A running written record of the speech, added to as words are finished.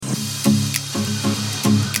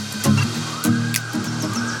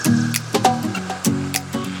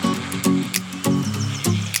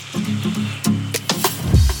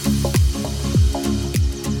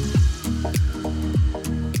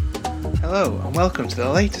Hello and welcome to the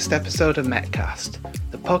latest episode of MetCast,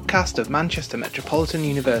 the podcast of Manchester Metropolitan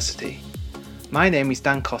University. My name is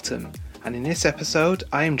Dan Cottam, and in this episode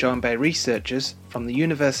I am joined by researchers from the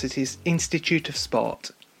university's Institute of Sport.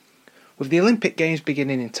 With the Olympic Games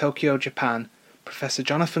beginning in Tokyo, Japan, Professor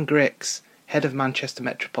Jonathan Grix, head of Manchester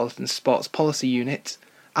Metropolitan's Sports Policy Unit,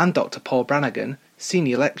 and Dr. Paul Brannigan,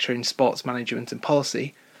 senior lecturer in Sports Management and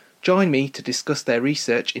Policy, join me to discuss their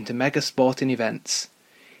research into mega sporting events.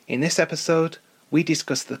 In this episode, we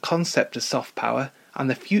discuss the concept of soft power and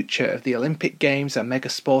the future of the Olympic Games and mega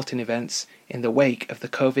sporting events in the wake of the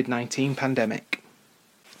COVID-19 pandemic.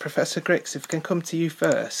 Professor Grix, if I can come to you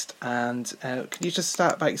first, and could you just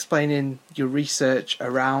start by explaining your research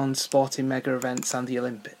around sporting mega events and the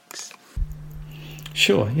Olympics?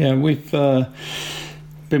 Sure, yeah, we've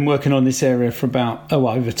been working on this area for about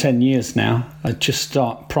over 10 years now. I just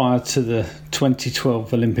start prior to the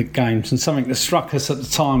 2012 Olympic Games, and something that struck us at the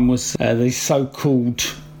time was these so-called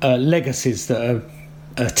legacies that are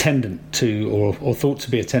attendant to or thought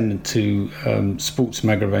to be attendant to sports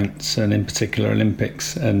mega events, and in particular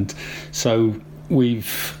Olympics. And so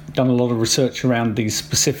we've done a lot of research around these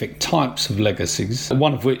specific types of legacies,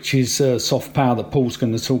 one of which is soft power that Paul's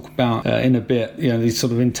going to talk about in a bit, these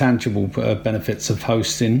sort of intangible benefits of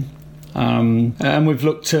hosting. And we've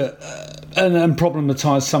looked at and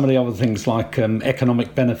problematised some of the other things like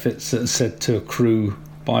economic benefits that are said to accrue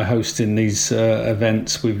by hosting these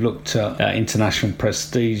events. We've looked at international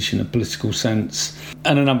prestige in a political sense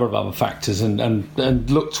and a number of other factors, and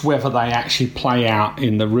looked whether they actually play out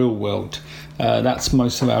in the real world. That's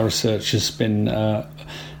most of our research has been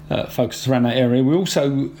focused around that area. We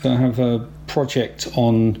also have a project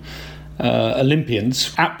on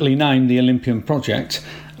Olympians, aptly named the Olympian Project,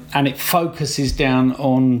 and it focuses down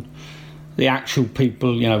on the actual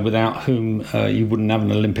people, without whom you wouldn't have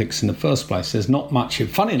an Olympics in the first place. There's not much,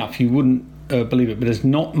 funny enough, you wouldn't believe it, but there's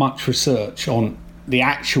not much research on the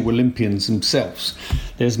actual Olympians themselves.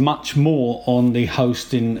 There's much more on the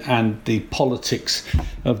hosting and the politics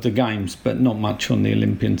of the games, but not much on the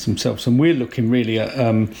Olympians themselves. And we're looking really at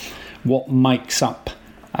what makes up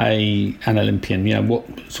an Olympian.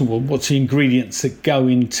 What's the ingredients that go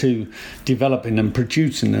into developing and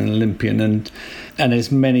producing an Olympian, and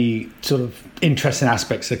there's many sort of interesting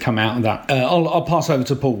aspects that come out of that. I'll pass over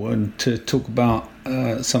to Paul to talk about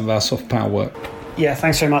some of our soft power work. Yeah,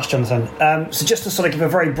 thanks very much, Jonathan. So just to sort of give a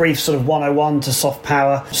very brief sort of 101 to soft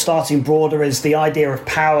power, starting broader, is the idea of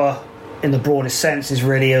power in the broadest sense is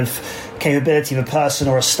really of capability of a person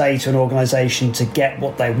or a state or an organisation to get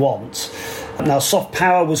what they want. Now, soft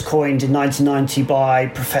power was coined in 1990 by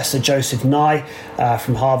Professor Joseph Nye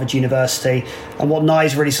from Harvard University, and what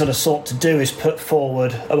Nye's really sort of sought to do is put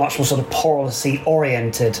forward a much more sort of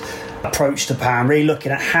policy-oriented approach to power, and really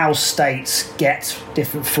looking at how states get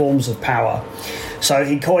different forms of power. So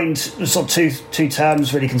he coined sort of two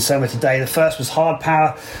terms really concerned with today. The first was hard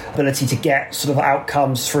power, ability to get sort of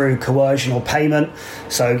outcomes through coercion or payment.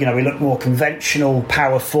 So, we look more conventional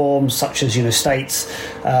power forms such as, states,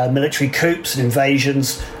 military coups and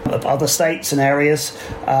invasions of other states and areas,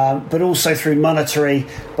 but also through monetary,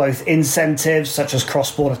 both incentives such as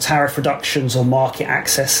cross-border tariff reductions or market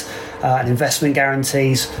access and investment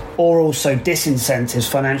guarantees, or also disincentives,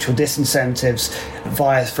 financial disincentives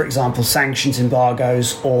via, for example, sanctions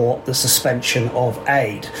embargoes or the suspension of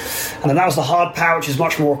aid. And then that was the hard power, which is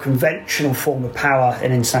much more conventional form of power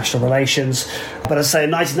in international relations. But as I say,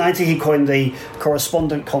 in 1990, he coined the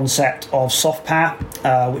correspondent concept of soft power,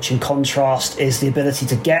 which in contrast is the ability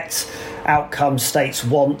to get outcomes states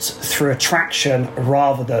want through attraction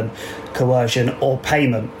rather than coercion or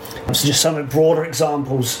payment. So just some broader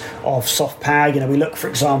examples of soft power. We look, for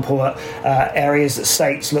example, at areas that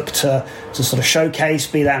states look to sort of showcase,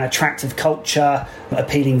 be that an attractive culture,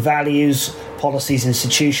 appealing values, policies,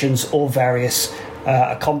 institutions, or various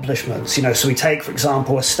accomplishments. So we take, for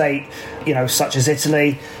example, a state, such as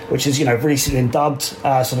Italy, which is, recently been dubbed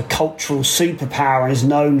sort of cultural superpower and is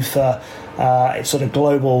known for its sort of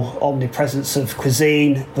global omnipresence of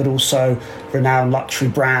cuisine, but also renowned luxury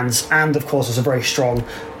brands, and of course there's a very strong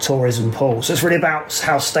tourism pool. So it's really about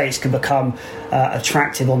how states can become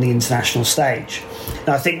attractive on the international stage.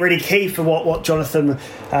 Now, I think really key for what Jonathan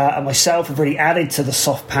and myself have really added to the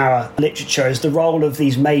soft power literature is the role of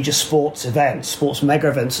these major sports events, sports mega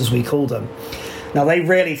events as we call them. Now, they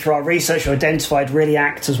really, through our research, are identified really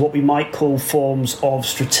act as what we might call forms of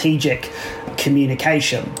strategic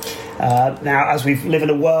communication. Now, as we live in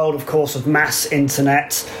a world, of course, of mass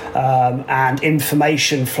internet and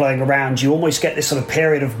information flowing around, you almost get this sort of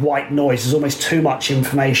period of white noise. There's almost too much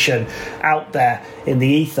information out there in the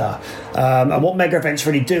ether. And what mega events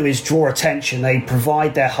really do is draw attention. They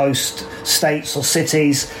provide their host states or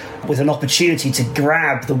cities with an opportunity to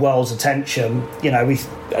grab the world's attention.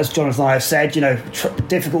 As Jonathan and I have said,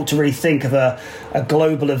 difficult to really think of a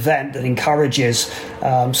global event that encourages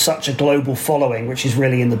such a global following, which is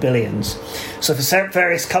really in the billions. So for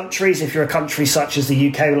various countries, if you're a country such as the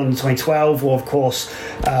UK with London 2012, or of course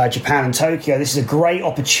Japan and Tokyo, this is a great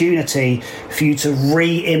opportunity for you to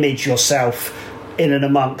re-image yourself in and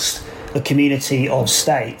amongst the community of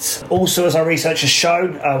states. Also, as our research has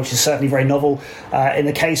shown, which is certainly very novel, in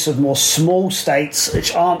the case of more small states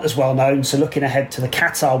which aren't as well known, so looking ahead to the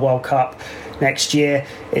Qatar World Cup next year,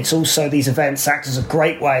 it's also, these events act as a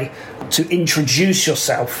great way to introduce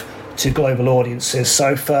yourself to global audiences.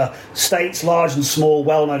 So for states large and small,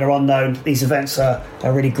 well known or unknown, these events are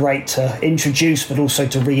really great to introduce, but also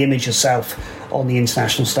to re-image yourself on the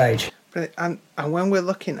international stage. And when we're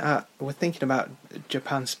thinking about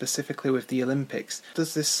Japan specifically with the Olympics,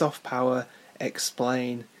 does this soft power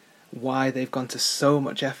explain why they've gone to so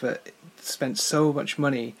much effort, spent so much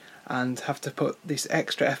money, and have to put this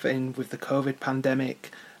extra effort in with the COVID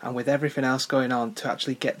pandemic and with everything else going on to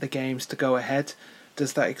actually get the games to go ahead?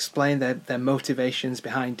 Does that explain their motivations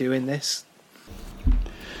behind doing this?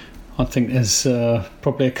 I think there's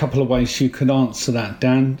probably a couple of ways you could answer that,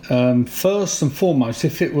 Dan. First and foremost,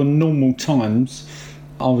 if it were normal times,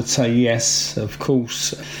 I would say yes, of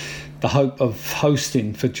course. The hope of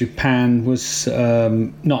hosting for Japan was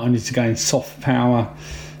not only to gain soft power,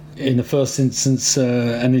 in the first instance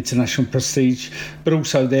an international prestige, but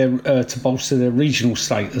also to bolster their regional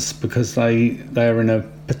status, because they're in a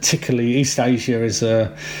particularly, East Asia is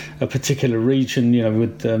a particular region,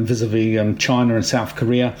 with vis-a-vis China and South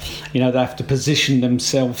Korea. They have to position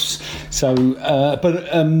themselves. So,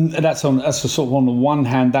 that's a sort of, on the one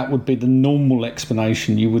hand, that would be the normal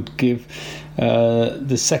explanation you would give.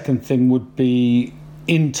 The second thing would be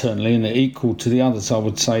internally, and equal to the others, I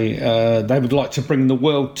would say, they would like to bring the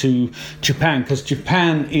world to Japan, because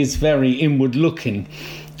Japan is very inward looking.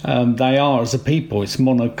 They are, as a people, it's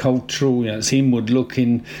monocultural, it's inward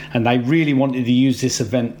looking, and they really wanted to use this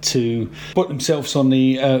event to put themselves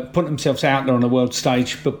out there on the world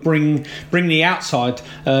stage, but bring the outside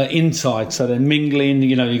inside. So they're mingling,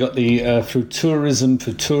 you got the through tourism,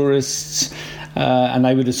 for tourists. And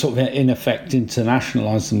they would have sort of, in effect,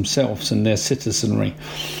 internationalised themselves and their citizenry.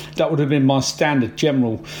 That would have been my standard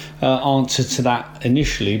general answer to that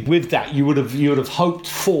initially. With that, you would have hoped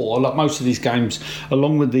for, like most of these games,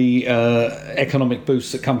 along with the economic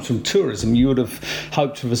boost that comes from tourism, you would have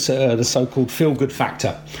hoped for the so-called feel-good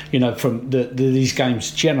factor, from these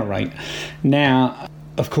games generate. Now,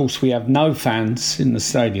 of course, we have no fans in the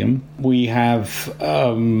stadium. We have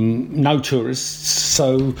no tourists,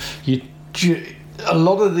 so a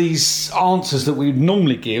lot of these answers that we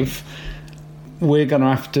normally give, we're going to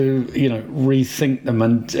have to, rethink them.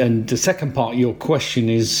 And the second part of your question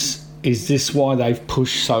is this why they've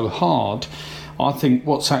pushed so hard? I think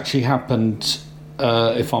what's actually happened,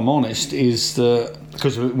 if I'm honest, is that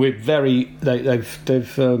because they've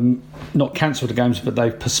not cancelled the games, but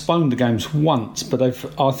they've postponed the games once. But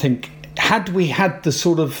I think, had we had the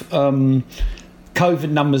sort of COVID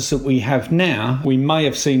numbers that we have now, we may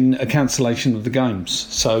have seen a cancellation of the games.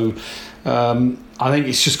 So I think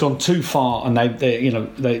it's just gone too far, and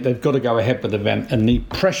they've got to go ahead with the event. And the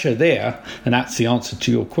pressure there, and that's the answer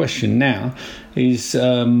to your question now, is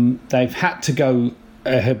they've had to go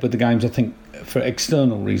ahead with the games, I think, for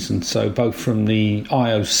external reasons. So both from the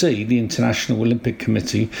IOC, the International Olympic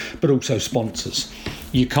Committee, but also sponsors.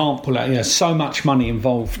 You can't pull out, so much money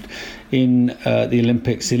involved in the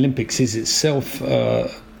Olympics. The Olympics is itself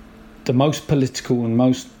the most political and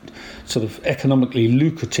most sort of economically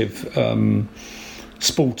lucrative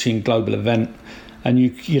sporting global event, and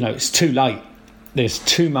it's too late. There's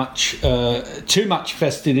too much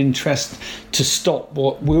vested interest to stop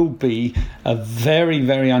what will be a very,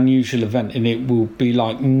 very unusual event, and it will be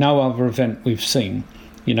like no other event we've seen.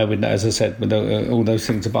 With, as I said, with all those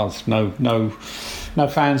things above, no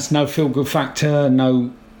fans, no feel-good factor,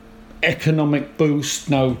 no economic boost,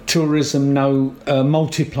 no tourism, no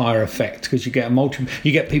multiplier effect, because you get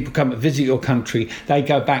people come to visit your country, they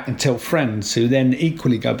go back and tell friends who then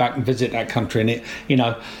equally go back and visit that country, and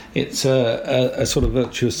it's a sort of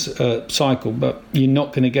virtuous cycle, but you're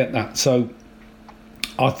not going to get that. So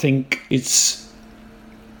I think it's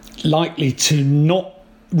likely to not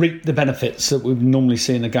reap the benefits that we normally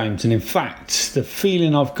see in the games. And in fact, the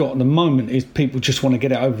feeling I've got at the moment is people just want to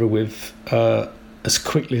get it over with as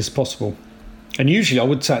quickly as possible. And usually, I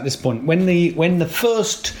would say at this point, when the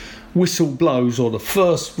first whistle blows or the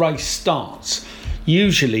first race starts,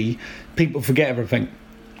 usually people forget everything.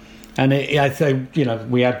 And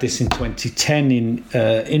we had this in 2010 in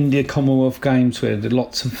India Commonwealth Games, where there were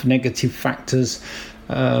lots of negative factors.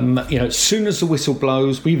 As soon as the whistle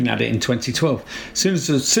blows, we even had it in 2012.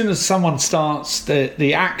 As soon as someone starts,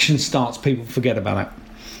 the action starts, people forget about it,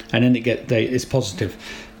 and then it's positive.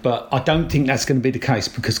 But I don't think that's going to be the case,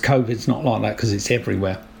 because COVID's not like that, because it's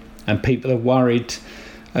everywhere, and people are worried.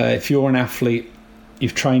 If you're an athlete,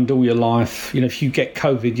 you've trained all your life. If you get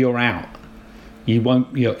COVID, you're out. You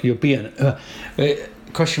won't. You'll be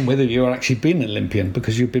question whether you'll actually be an Olympian,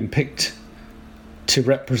 because you've been picked to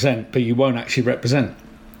represent, but you won't actually represent.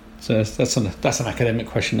 So that's an academic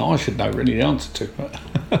question that I should know really the answer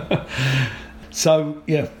to. So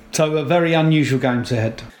a very unusual games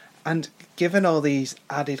ahead. And given all these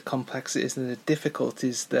added complexities and the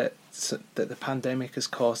difficulties that the pandemic has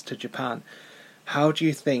caused to Japan, how do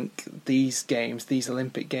you think these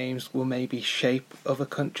Olympic Games, will maybe shape other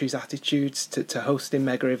countries' attitudes to hosting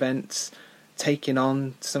mega events, taking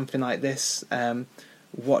on something like this?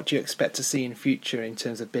 What do you expect to see in future in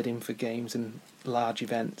terms of bidding for games and large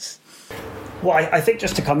events? Well, I think,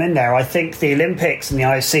 just to come in there, I think the Olympics and the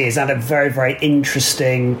IOC is at a very, very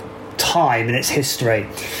interesting time in its history.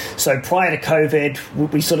 So prior to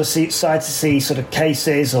COVID, we sort of started to see sort of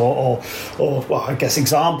cases or I guess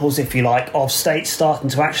examples, if you like, of states starting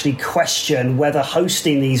to actually question whether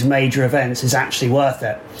hosting these major events is actually worth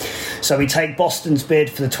it. So we take Boston's bid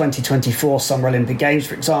for the 2024 Summer Olympic Games,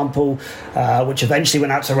 for example, which eventually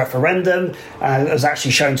went out to a referendum and has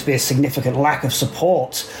actually shown to be a significant lack of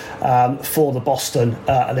support for the Boston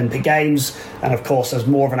Olympic Games. And of course, there's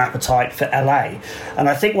more of an appetite for LA. And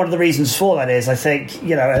I think one of the reasons for that is, I think,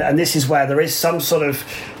 and this is where there is some sort of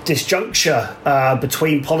disjuncture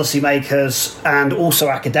between policymakers and also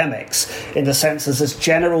academics, in the sense there's this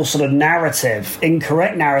general sort of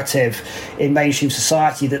incorrect narrative in mainstream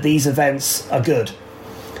society that these events are good,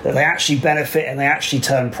 that they actually benefit and they actually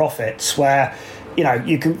turn profits, where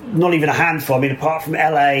you can, not even a handful. I mean, apart from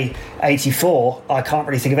LA 84, I can't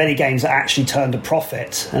really think of any games that actually turned a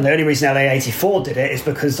profit. And the only reason LA 84 did it is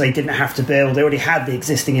because they didn't have to build, they already had the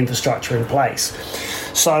existing infrastructure in place.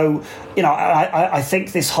 So, I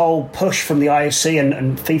think this whole push from the IOC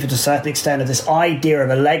and FIFA to a certain extent of this idea of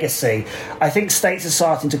a legacy, I think states are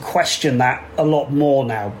starting to question that a lot more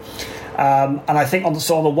now. And I think on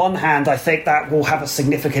the one hand, I think that will have a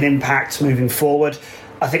significant impact moving forward.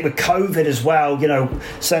 I think with COVID as well,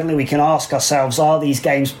 certainly we can ask ourselves, are these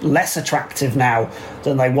games less attractive now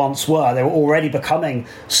than they once were? They were already becoming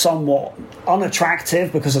somewhat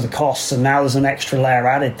unattractive because of the costs, and now there's an extra layer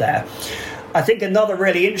added there. I think another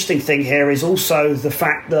really interesting thing here is also the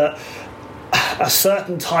fact that a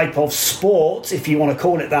certain type of sport, if you want to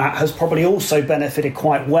call it that, has probably also benefited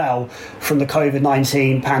quite well from the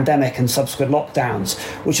COVID-19 pandemic and subsequent lockdowns,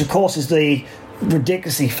 which of course is the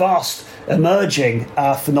ridiculously fast emerging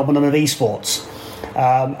phenomenon of esports.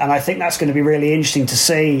 And I think that's going to be really interesting to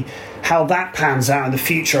see how that pans out in the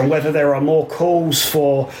future, and whether there are more calls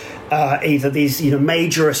for either these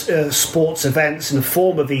major sports events in the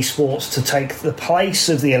form of esports to take the place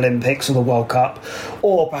of the Olympics or the World Cup,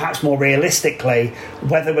 or perhaps more realistically,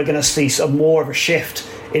 whether we're going to see more of a shift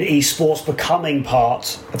in esports becoming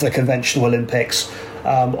part of the conventional Olympics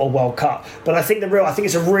or World Cup. But I think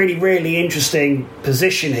it's a really, really interesting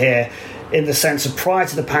position here, in the sense of, prior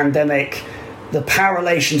to the pandemic, the power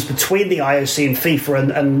relations between the IOC and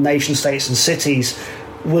FIFA and nation states and cities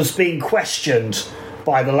was being questioned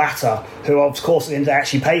by the latter, who of course at the end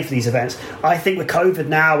actually pay for these events. I think with COVID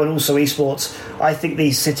now and also esports, I think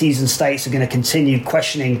these cities and states are going to continue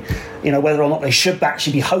questioning, whether or not they should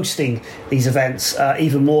actually be hosting these events,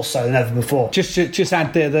 even more so than ever before. Just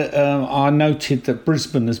add there that I noted that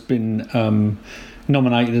Brisbane has been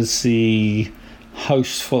nominated as the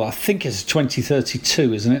host for, I think it's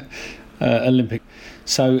 2032, isn't it? Olympic.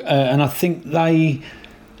 So, and I think they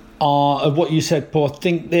are, what you said, Paul, I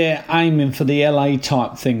think they're aiming for the LA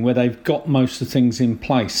type thing, where they've got most of the things in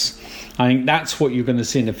place. I think that's what you're going to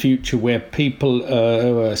see in the future, where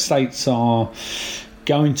people, states are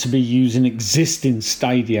going to be using existing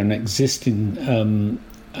stadia and existing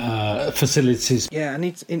facilities. Yeah, and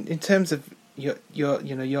it's in terms of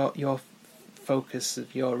your focus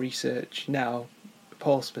of your research now,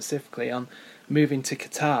 Paul, specifically on moving to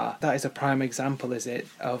Qatar, that is a prime example, is it,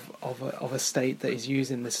 of a state that is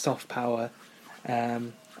using the soft power,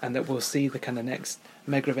 and that we'll see the kind of next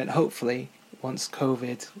mega event, hopefully, once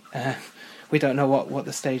COVID. We don't know what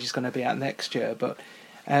the stage is going to be at next year, but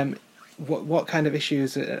what kind of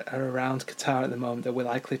issues are around Qatar at the moment that we're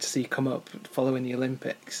likely to see come up following the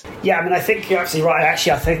Olympics? Yeah, I mean, I think you're absolutely right.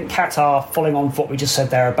 Actually, I think Qatar, following on what we just said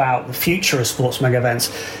there about the future of sports mega events,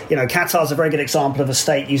 Qatar's a very good example of a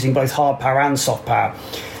state using both hard power and soft power.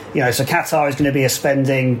 So Qatar is going to be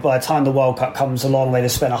spending, by the time the World Cup comes along,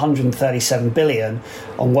 they've spent 137 billion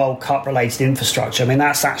on World Cup related infrastructure. I mean,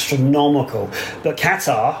 that's astronomical. But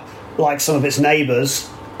Qatar, like some of its neighbours,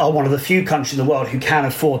 are one of the few countries in the world who can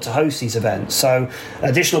afford to host these events. So,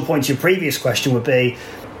 additional point to your previous question would be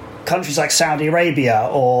countries like Saudi Arabia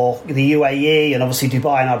or the UAE and obviously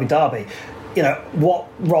Dubai and Abu Dhabi. What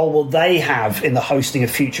role will they have in the hosting of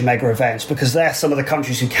future mega events? Because they're some of the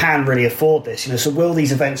countries who can really afford this. So will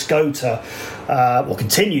these events go to, or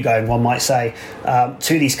continue going, one might say,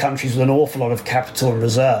 to these countries with an awful lot of capital and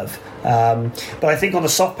reserve? But I think on the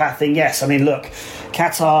soft power thing, yes. I mean, look,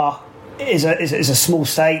 Qatar is a small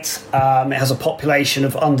state. It has a population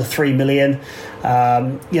of under 3 million.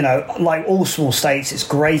 Like all small states, its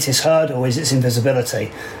greatest hurdle is its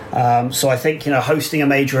invisibility. So I think hosting a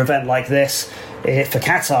major event like this for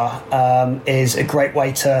Qatar is a great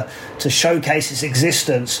way to showcase its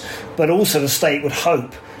existence, but also the state would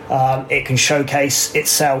hope it can showcase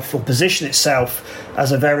itself or position itself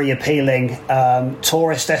as a very appealing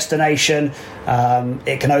tourist destination.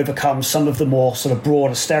 It can overcome some of the more sort of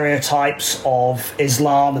broader stereotypes of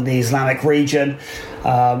Islam and the Islamic region,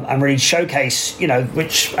 and really showcase,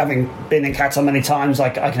 which, having been in Qatar many times, I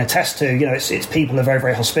can attest to, its people are very,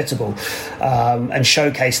 very hospitable, and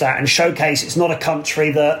showcase that, and showcase it's not a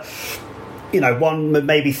country that one would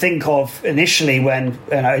maybe think of initially when,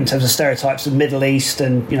 in terms of stereotypes of Middle East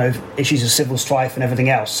and, issues of civil strife and everything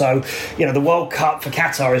else. So, the World Cup for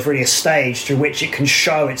Qatar is really a stage through which it can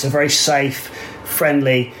show it's a very safe,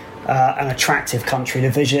 friendly and attractive country to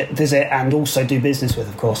visit and also do business with,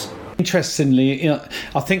 of course. Interestingly,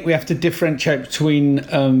 I think we have to differentiate between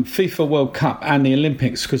FIFA World Cup and the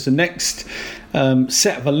Olympics, because the next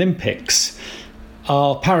set of Olympics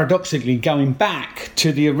are paradoxically going back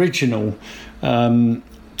to the original, to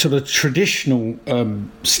the traditional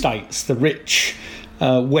states, the rich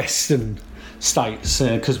Western states,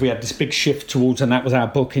 because we had this big shift towards, and that was our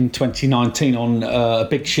book in 2019 on a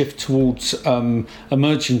big shift towards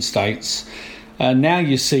emerging states. Now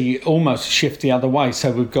you see almost a shift the other way.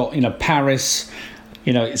 So we've got, Paris,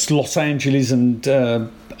 it's Los Angeles and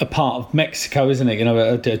a part of Mexico, isn't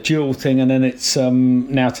it? A dual thing, and then it's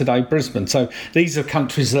now today Brisbane. So these are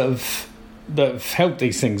countries that have held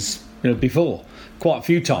these things before quite a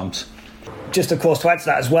few times. Just, of course, to add to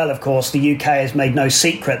that as well, of course, the UK has made no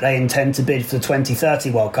secret they intend to bid for the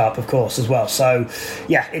 2030 World Cup, of course, as well. So,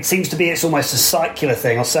 yeah, it seems to be it's almost a circular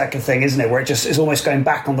thing, isn't it? Where it just is almost going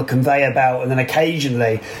back on the conveyor belt, and then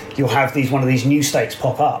occasionally you'll have one of these new states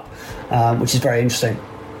pop up, which is very interesting.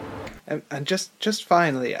 And just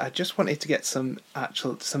finally, I just wanted to get some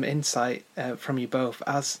insight from you both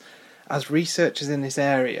as researchers in this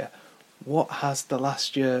area. What has the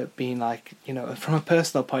last year been like, from a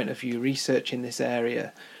personal point of view, researching this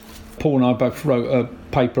area? Paul and I both wrote a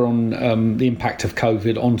paper on the impact of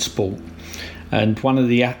COVID on sport. And one of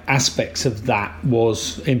the aspects of that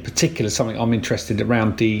was, in particular, something I'm interested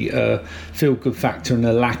around the feel-good factor and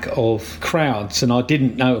the lack of crowds. And I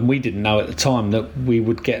didn't know, and we didn't know at the time, that we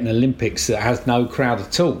would get an Olympics that has no crowd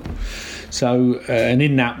at all. So, and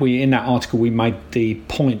in that article, we made the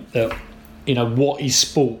point that, what is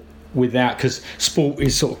sport without, because sport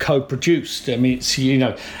is sort of co-produced. I mean, it's,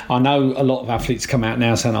 I know a lot of athletes come out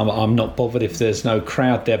now saying I'm not bothered if there's no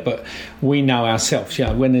crowd there, but we know ourselves,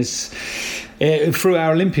 when there's through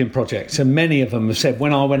our Olympian projects, and many of them have said,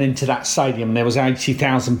 when I went into that stadium, there was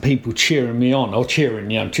 80,000 people cheering me on, or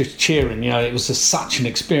cheering, just cheering. It was such an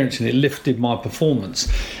experience, and it lifted my performance.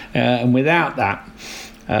 And without that,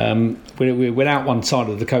 without one side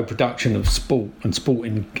of the co-production of sport and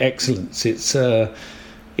sporting excellence,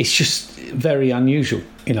 it's just very unusual,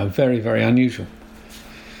 very, very unusual.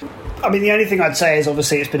 I mean, the only thing I'd say is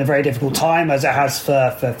obviously it's been a very difficult time, as it has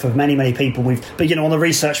for many, many people. But on the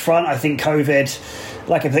research front, I think COVID,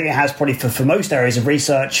 like I think it has probably for most areas of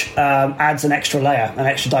research, adds an extra layer, an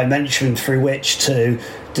extra dimension through which to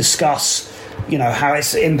discuss, how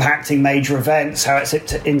it's impacting major events, how it's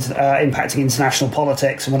impacting international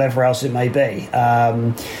politics and whatever else it may be.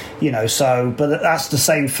 But that's the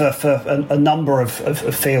same for a number of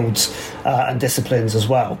fields and disciplines as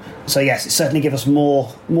well. So yes, it certainly gives us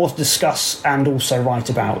more to discuss and also write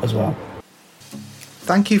about as well.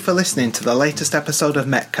 Thank you for listening to the latest episode of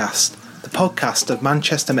MetCast, the podcast of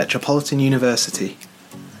Manchester Metropolitan University.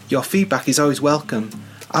 Your feedback is always welcome,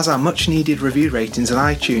 as are much needed review ratings on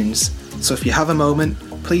iTunes, so if you have a moment,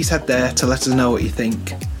 please head there to let us know what you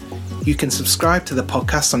think. You can subscribe to the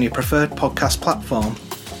podcast on your preferred podcast platform.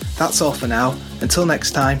 That's all for now. Until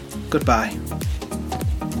next time, goodbye.